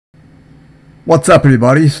What's up,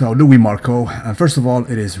 everybody? So Louis Marco, and first of all,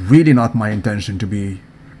 it is really not my intention to be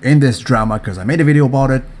in this drama because I made a video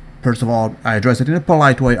about it. First of all, I addressed it in a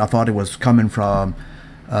polite way. I thought it was coming from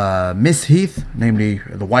Miss Heath, namely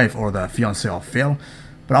the wife or the fiance of Phil,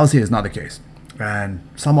 but obviously it's not the case. And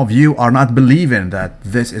some of you are not believing that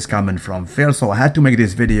this is coming from Phil, so I had to make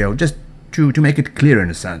this video just to make it clear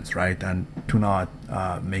in a sense, right? And to not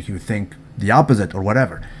make you think the opposite or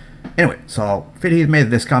whatever. Anyway, so Phil Heath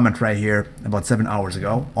made this comment right here about 7 hours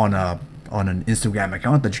ago on an Instagram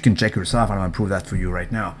account that you can check yourself, and I'm gonna prove that for you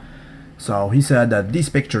right now. So he said that these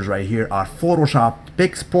pictures right here are photoshopped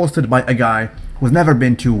pics posted by a guy who's never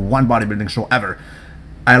been to one bodybuilding show ever.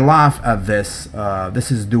 I laugh at this.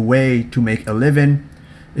 This is the way to make a living,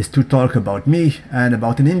 is to talk about me and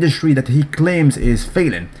about an industry that he claims is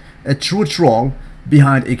failing. A true troll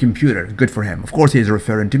behind a computer. Good for him. Of course he is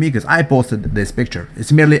referring to me because I posted this picture.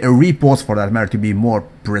 It's merely a repost, for that matter, to be more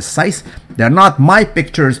precise. They're not my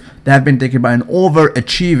pictures. They have been taken by an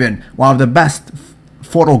overachieving, one of the best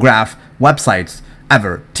photograph websites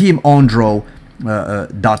ever,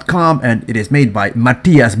 teamandro.com, and it is made by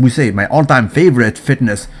Matthias Bousset, my all-time favorite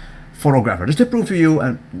fitness photographer. Just to prove to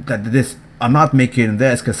you that this, I'm not making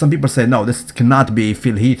this because some people say no, this cannot be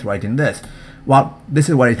Phil Heath writing this. Well, this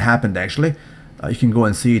is what it happened actually. You can go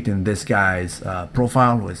and see it in this guy's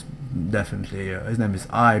profile, who is definitely, his name is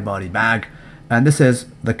iBodyBag, and this is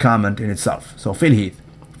the comment in itself. So Phil Heath,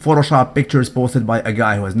 Photoshop pictures posted by a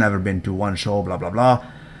guy who has never been to one show, blah blah blah,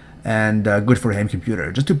 and good for him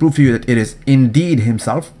computer. Just to prove to you that it is indeed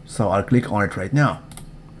himself, so I'll click on it right now.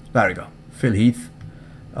 There we go, Phil Heath,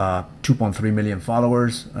 2.3 million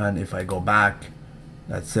followers, and if I go back,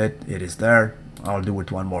 that's it, it is there. I'll do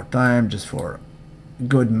it one more time just for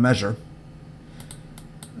good measure.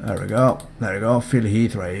 There we go, there you go, Phil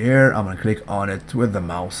Heath right here. I'm gonna click on it with the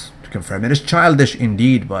mouse to confirm. It is childish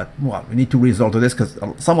indeed, but well, we need to resort to this because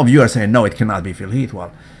some of you are saying no, it cannot be Phil Heath.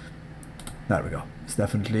 Well, there we go, it's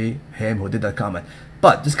definitely him who did that comment.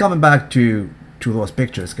 But just coming back to those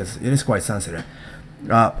pictures, because it is quite sensitive.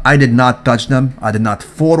 I did not touch them, I did not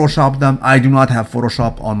Photoshop them. I do not have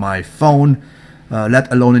Photoshop on my phone,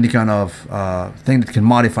 let alone any kind of thing that can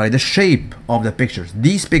modify the shape of the pictures.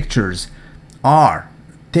 These pictures are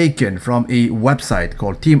taken from a website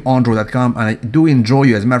called teamandro.com, and I do enjoy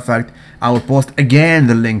you. As a matter of fact, I will post again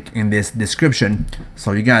the link in this description,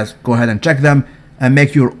 so you guys go ahead and check them and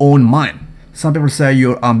make your own mind. Some people say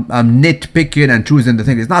I'm nitpicking and choosing the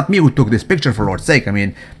thing. It's not me who took this picture, for Lord's sake. I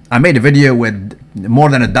mean, I made a video with more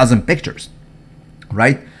than a dozen pictures,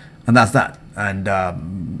 right? And that's that. And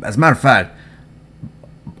as a matter of fact,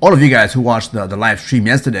 all of you guys who watched the live stream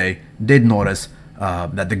yesterday did notice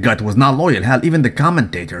that the gut was not loyal. Hell, even the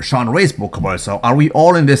commentator, Sean Ray, spoke about it. So are we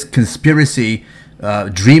all in this conspiracy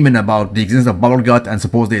dreaming about the existence of bubble gut and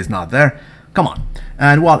supposedly it's not there? Come on.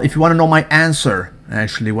 And well, if you want to know my answer,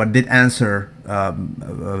 actually, what did answer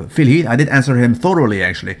Phil Heath, I did answer him thoroughly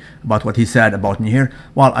actually about what he said about me here.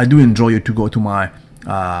 Well, I do enjoy you to go to my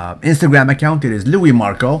Instagram account. It is Louis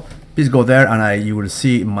Marco. Please go there and you will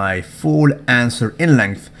see my full answer in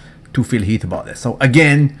length to Phil Heath about this. So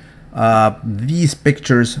again, these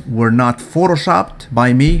pictures were not photoshopped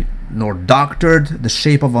by me nor doctored the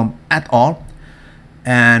shape of them at all,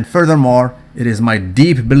 and furthermore, it is my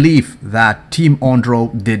deep belief that Team Andro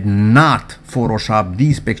did not photoshop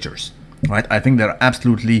these pictures, right? I think they're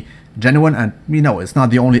absolutely genuine, and you know, it's not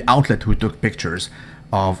the only outlet who took pictures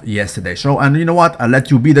of yesterday's show. And you know what, I'll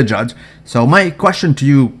let you be the judge. So my question to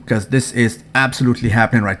you, because this is absolutely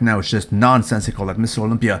happening right now, it's just nonsensical that Mr.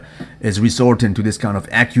 Olympia is resorting to this kind of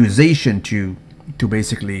accusation to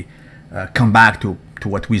basically come back to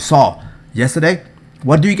what we saw yesterday.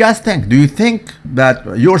 What do you guys think? Do you think that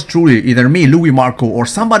yours truly, either me, Louis Marco, or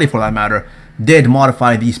somebody for that matter, did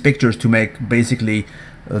modify these pictures to make basically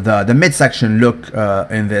the midsection look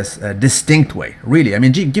in this distinct way? Really, I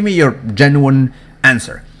mean, give me your genuine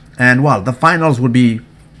answer. And well, the finals would be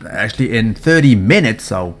actually in 30 minutes,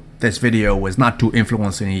 so this video was not to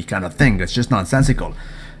influence any kind of thing. It's just nonsensical.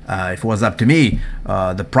 If it was up to me,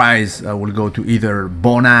 the prize will go to either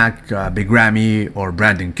Bonac, Big Ramy, or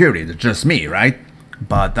Brandon Curry. It's just me, right?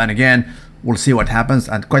 But then again, we'll see what happens.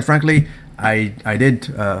 And quite frankly, I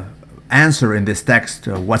did answer in this text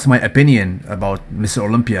what's my opinion about Mr.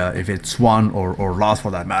 Olympia, if it's won or lost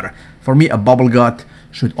for that matter. For me, a bubble gut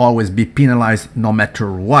should always be penalized no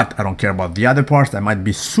matter what. I don't care about the other parts. That might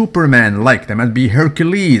be Superman-like, that might be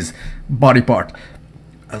Hercules body part.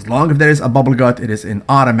 As long as there is a bubble gut, it is an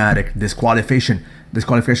automatic disqualification.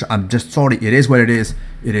 I'm just sorry, it is what it is.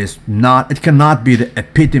 It is not, it cannot be the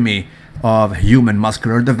epitome of human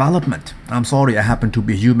muscular development. I'm sorry, I happen to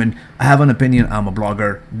be human. I have an opinion. I'm a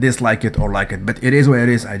blogger. Dislike it or like it, but it is what it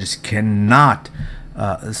is. I just cannot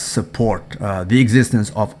support the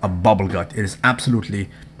existence of a bubble gut. It is absolutely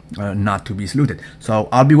not to be saluted. So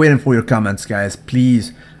I'll be waiting for your comments, guys.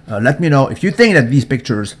 Please let me know if you think that these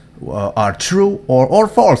pictures are true or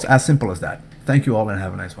false. As simple as that. Thank you all and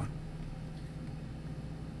have a nice one.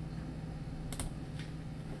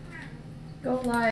 Go live.